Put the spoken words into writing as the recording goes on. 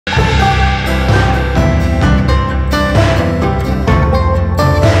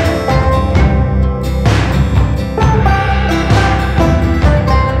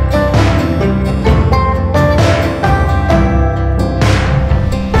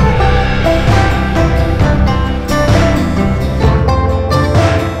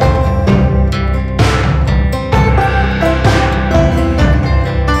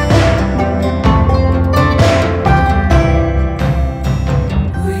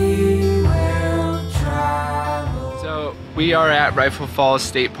We are at Rifle Falls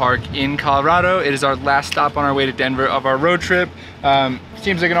State Park in Colorado. It is our last stop on our way to Denver of our road trip.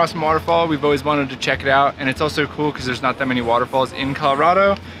 Seems like an awesome waterfall. We've always wanted to check it out, and it's also cool because there's not that many waterfalls in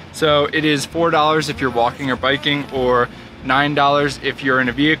Colorado. So it is $4 if you're walking or biking, or $9 if you're in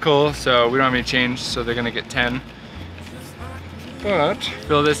a vehicle. So we don't have any change, so they're gonna get 10. But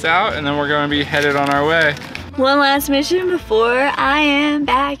fill this out and then we're gonna be headed on our way. One last mission before I am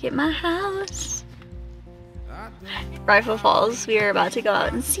back at my house. Rifle Falls. We are about to go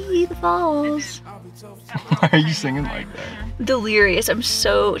out and see the falls. Why are you singing like that? Delirious. I'm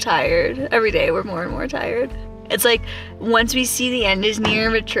so tired. Every day we're more and more tired. It's like once we see the end is near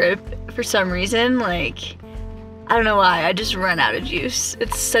of a trip, for some reason, like, I don't know why, I just run out of juice.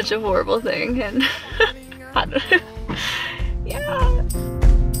 It's such a horrible thing, and I don't know. Yeah.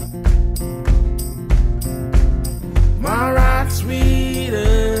 My ride's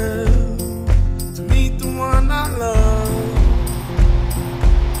sweeter to meet the one I love.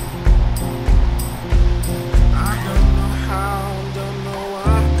 I don't know how, don't know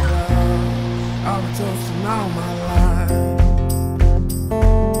why, I'll be toasting all my life.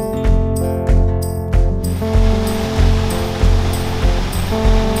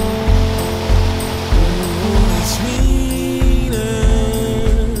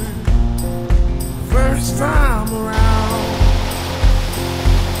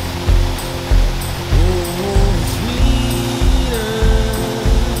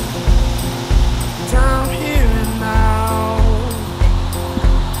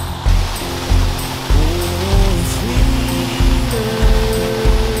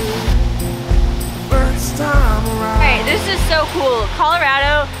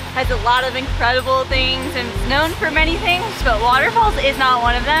 Colorado has a lot of incredible things and it's known for many things, but Waterfalls is not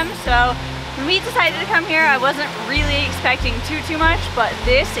one of them. So when we decided to come here, I wasn't really expecting too much, but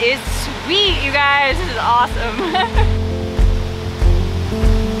this is sweet, you guys. This is awesome.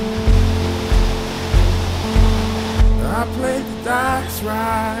 I played the dice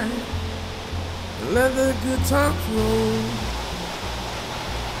right, let the good times roll.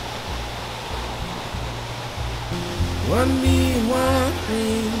 One me, one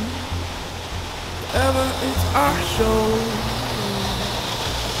thing, forever it's our show.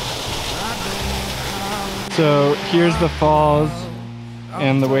 So here's the falls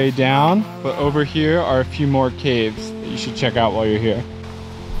and the way down, but over here are a few more caves that you should check out while you're here.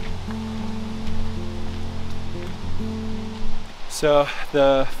 So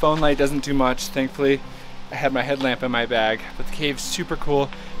the phone light doesn't do much, thankfully. I had my headlamp in my bag, but the cave's super cool.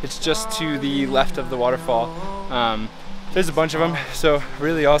 It's just to the left of the waterfall. There's a bunch of them, so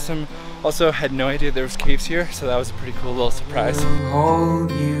really awesome. Also had no idea there was caves here, so that was a pretty cool little surprise.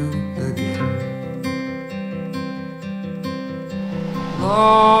 Hold you again.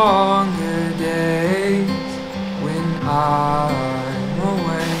 Longer days when I'm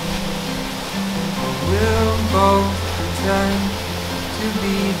away, we'll both pretend to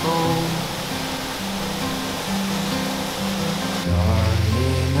be bold.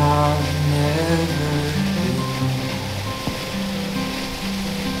 Darling, I'll never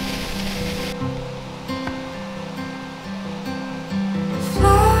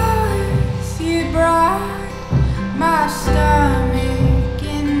my stomach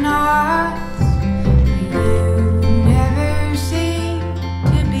in knots, you never seem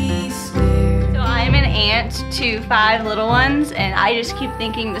to be scared. So I'm an aunt to 5 little ones, and I just keep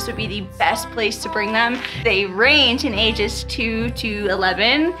thinking this would be the best place to bring them. They range in ages 2 to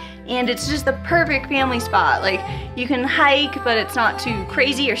 11, and it's just the perfect family spot. Like, you can hike, but it's not too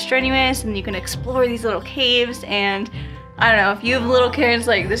crazy or strenuous, and you can explore these little caves. And I don't know, if you have little kids,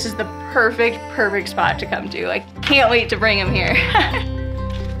 like, this is the perfect spot to come to. I can't wait to bring them here.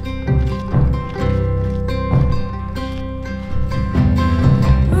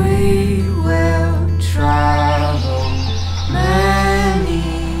 We will travel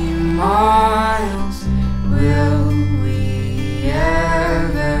many miles. Will we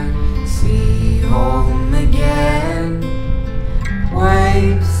ever see home again?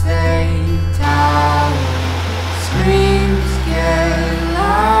 Waves they tower, screams get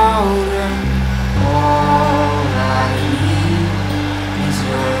louder. All I need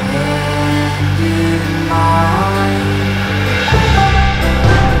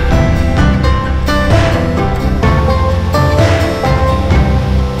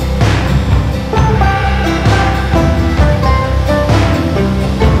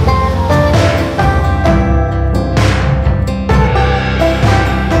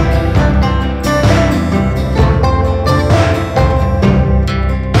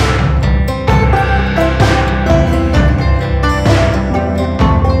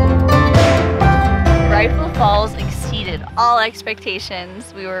all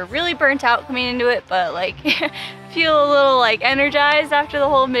expectations. We were really burnt out coming into it, but like feel a little like energized after the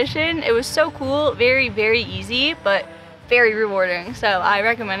whole mission. It was so cool, very, very easy, but very rewarding. So I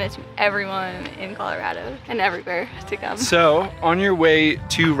recommend it to everyone in Colorado and everywhere to come. So on your way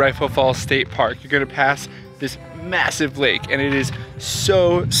to Rifle Falls State Park, you're gonna pass this massive lake, and it is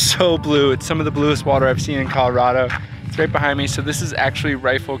so blue. It's some of the bluest water I've seen in Colorado. It's right behind me. So this is actually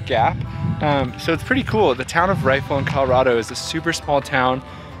Rifle Gap. So it's pretty cool. The town of Rifle in Colorado is a super small town.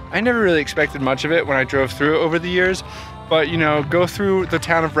 I never really expected much of it when I drove through it over the years, but you know, go through the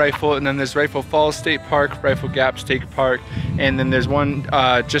town of Rifle, and then there's Rifle Falls State Park, Rifle Gap State Park, and then there's one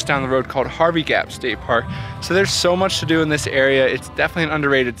just down the road called Harvey Gap State Park. So there's so much to do in this area. It's definitely an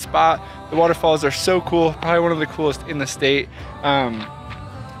underrated spot. The waterfalls are so cool, probably one of the coolest in the state.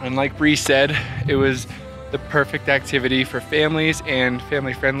 And like Bri said, it was the perfect activity for families and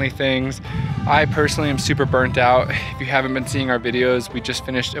family-friendly things. I personally am super burnt out. If you haven't been seeing our videos, we just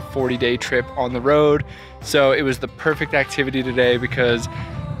finished a 40-day trip on the road. So it was the perfect activity today because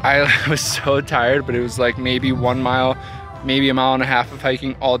I was so tired, but it was like maybe 1 mile, maybe a mile and a half of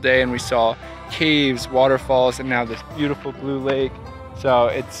hiking all day, and we saw caves, waterfalls, and now this beautiful blue lake. So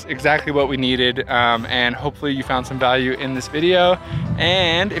it's exactly what we needed, and hopefully you found some value in this video.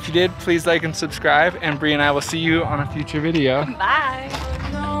 And if you did, please like and subscribe, and Bri and I will see you on a future video. Bye.